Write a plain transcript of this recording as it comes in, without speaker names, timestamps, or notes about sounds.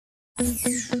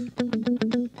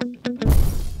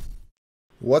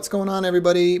What's going on,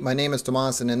 everybody? My name is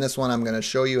Tomas, and in this one I'm going to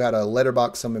show you how to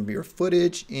letterbox some of your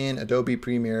footage in Adobe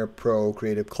Premiere Pro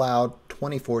Creative Cloud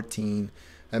 2014.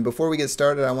 And before we get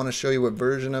started, I want to show you what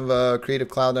version of Creative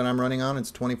Cloud that I'm running on.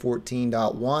 It's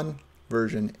 2014.1,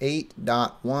 version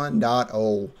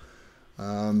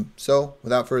 8.1.0. So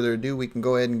without further ado, we can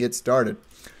go ahead and get started.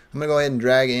 I'm going to go ahead and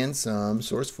drag in some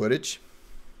source footage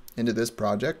into this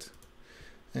project,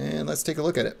 and let's take a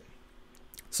look at it.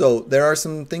 So there are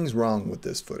some things wrong with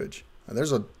this footage.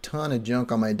 There's a ton of junk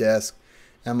on my desk.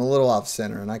 I'm a little off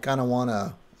center, and I kind of want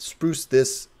to spruce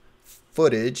this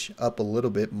footage up a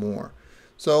little bit more.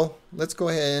 So let's go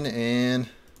ahead and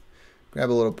grab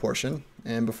a little portion.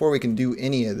 And before we can do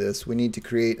any of this, we need to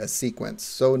create a sequence.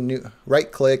 So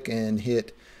right click and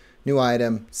hit new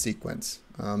item, sequence.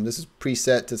 This is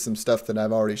preset to some stuff that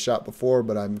I've already shot before,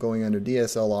 but I'm going under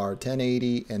DSLR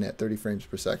 1080 and at 30 frames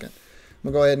per second.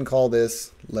 I'm going to go ahead and call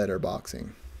this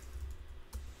letterboxing.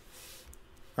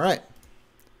 Alright,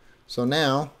 so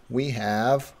now we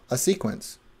have a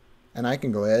sequence, and I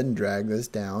can go ahead and drag this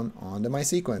down onto my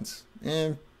sequence.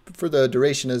 And for the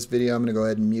duration of this video, I'm going to go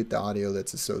ahead and mute the audio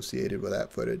that's associated with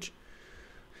that footage.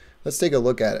 Let's take a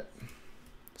look at it.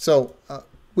 So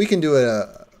we can do it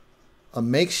a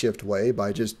makeshift way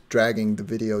by just dragging the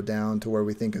video down to where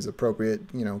we think is appropriate.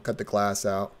 You know, cut the class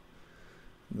out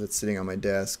that's sitting on my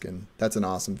desk, and that's an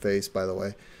awesome face, by the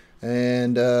way.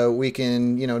 And we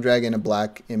can, you know, drag in a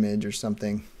black image or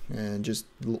something and just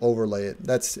overlay it.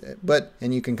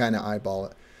 And you can kind of eyeball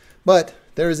it. But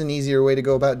there is an easier way to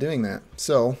go about doing that.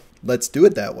 So let's do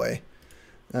it that way.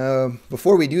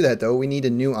 Before we do that, though, we need a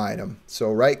new item.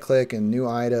 So right click and new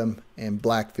item and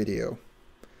black video.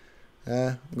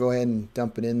 Go ahead and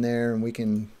dump it in there, and you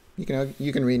can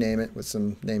rename it with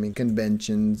some naming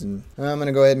conventions. And I'm going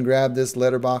to go ahead and grab this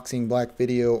letterboxing black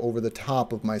video over the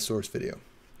top of my source video.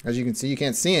 As you can see, you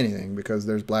can't see anything because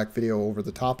there's black video over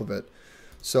the top of it.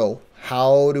 So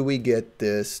how do we get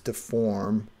this to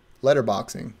form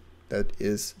letterboxing that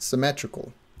is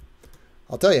symmetrical?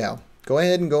 I'll tell you how. Go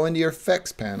ahead and go into your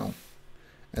effects panel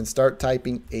and start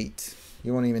typing 8.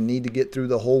 You won't even need to get through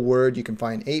the whole word. You can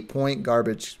find 8-point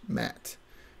garbage matte.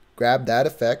 Grab that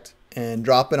effect and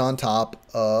drop it on top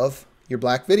of your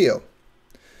black video.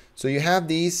 So you have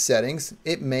these settings.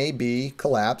 It may be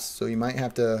collapsed, so you might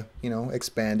have to, you know,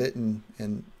 expand it, and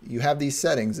you have these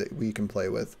settings that we can play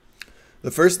with. The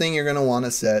first thing you're going to want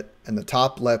to set in the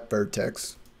top left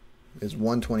vertex is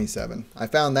 127. I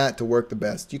found that to work the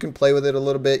best. You can play with it a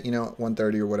little bit, you know, at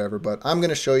 130 or whatever, but I'm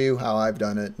going to show you how I've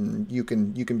done it, and you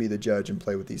can be the judge and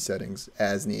play with these settings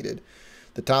as needed.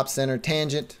 The top center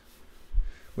tangent,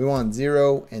 we want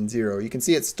 0 and 0. You can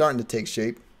see it's starting to take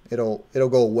shape. It'll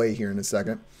go away here in a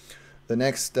second. The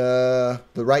next, the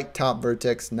right top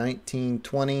vertex, 19,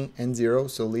 20, and 0,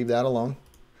 so leave that alone.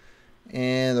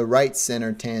 And the right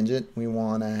center tangent, we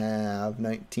want to have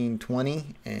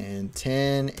 1920 and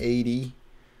 1080.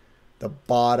 The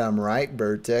bottom right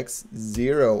vertex,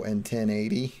 0 and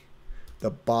 1080. The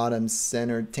bottom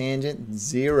center tangent,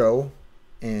 0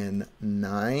 and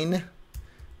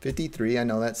 953. I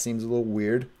know that seems a little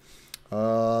weird.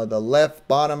 The left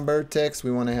bottom vertex,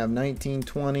 we want to have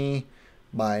 1920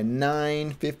 by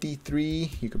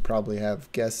 953. You could probably have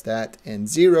guessed that. And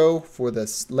 0 for the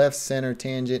left center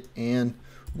tangent, and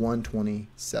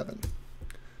 127.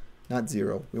 Not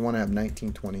 0. We want to have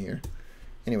 1920 here.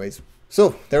 Anyways,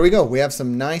 so there we go. We have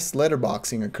some nice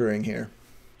letterboxing occurring here.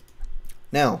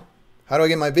 Now, how do I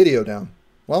get my video down?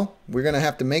 Well, we're going to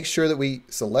have to make sure that we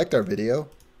select our video,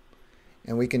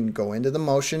 and we can go into the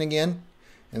motion again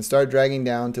and start dragging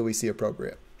down until we see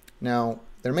appropriate. Now,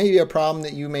 there may be a problem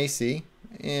that you may see.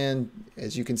 And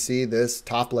as you can see, this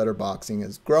top letterboxing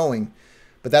is growing,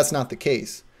 but that's not the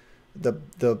case. The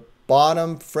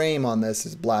bottom frame on this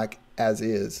is black as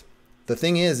is. The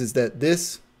thing is that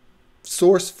this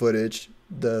source footage,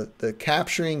 the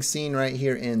capturing scene right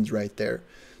here ends right there.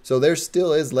 So there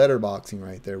still is letterboxing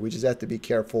right there. We just have to be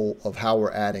careful of how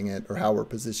we're adding it or how we're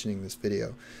positioning this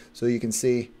video. So you can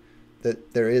see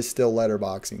that there is still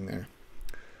letterboxing there.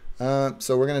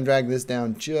 So we're going to drag this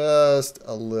down just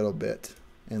a little bit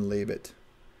and leave it.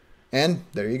 And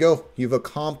there you go. You've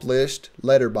accomplished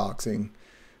letterboxing.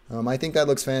 I think that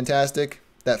looks fantastic.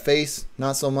 That face,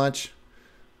 not so much.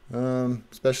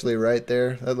 Especially right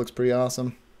there. That looks pretty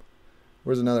awesome.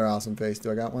 Where's another awesome face? Do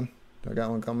I got one? Do I got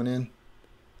one coming in?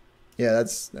 Yeah,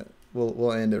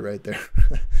 we'll end it right there.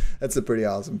 That's a pretty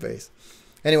awesome face.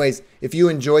 Anyways, if you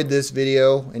enjoyed this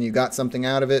video and you got something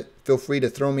out of it, feel free to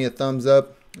throw me a thumbs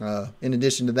up. In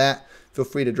addition to that, feel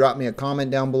free to drop me a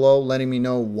comment down below letting me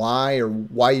know why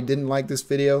you didn't like this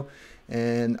video.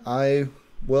 And I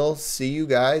will see you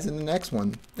guys in the next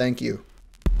one. Thank you.